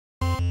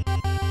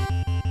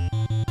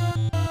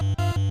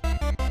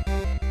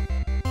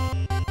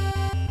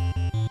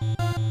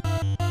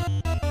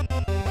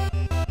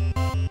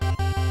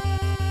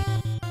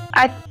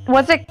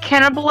Was it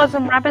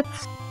cannibalism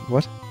rabbits?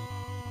 What?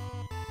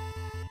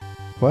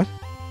 What?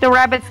 The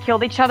rabbits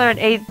killed each other and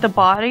ate the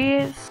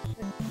bodies?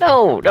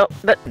 No,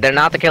 they're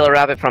not the killer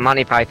rabbit from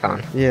Monty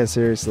Python. Yeah,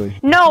 seriously.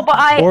 No, but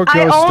I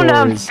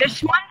own stories.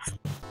 fish once.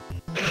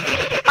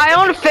 I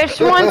owned fish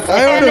once.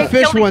 I owned a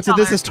fish once, and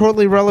other. this is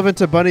totally relevant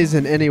to bunnies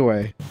in any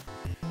way.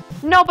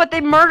 No, but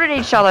they murdered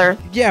each other.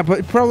 Yeah,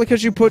 but probably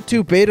because you put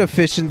 2 beta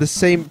fish in the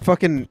same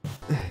fucking...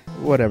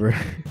 whatever.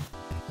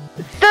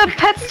 The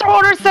pet store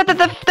owner said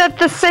that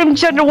the same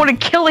gender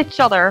wouldn't kill each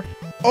other.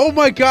 Oh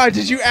my god,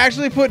 did you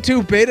actually put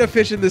 2 beta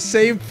fish in the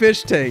same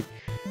fish tank?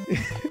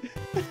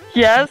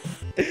 Yes.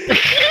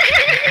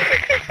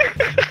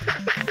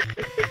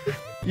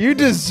 You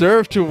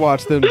deserve to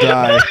watch them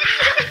die.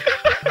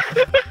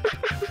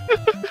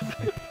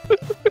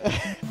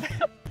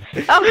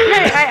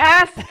 Okay,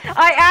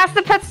 I asked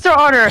the pet store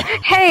owner,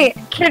 hey,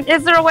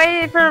 is there a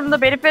way for the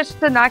beta fish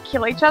to not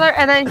kill each other?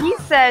 And then he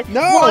said,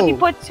 no. Well, if you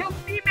put 2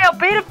 female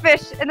beta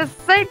fish in the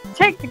same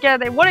tank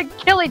together, they wouldn't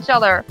kill each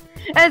other.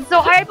 And so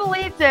I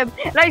believed him,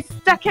 and I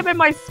stuck him in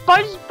my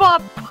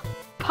SpongeBob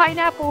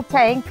pineapple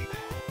tank,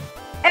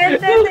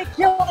 and then they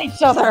killed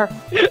each other.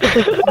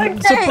 One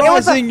day Surprising it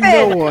was a fin,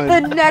 no one.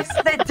 the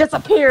next they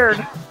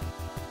disappeared.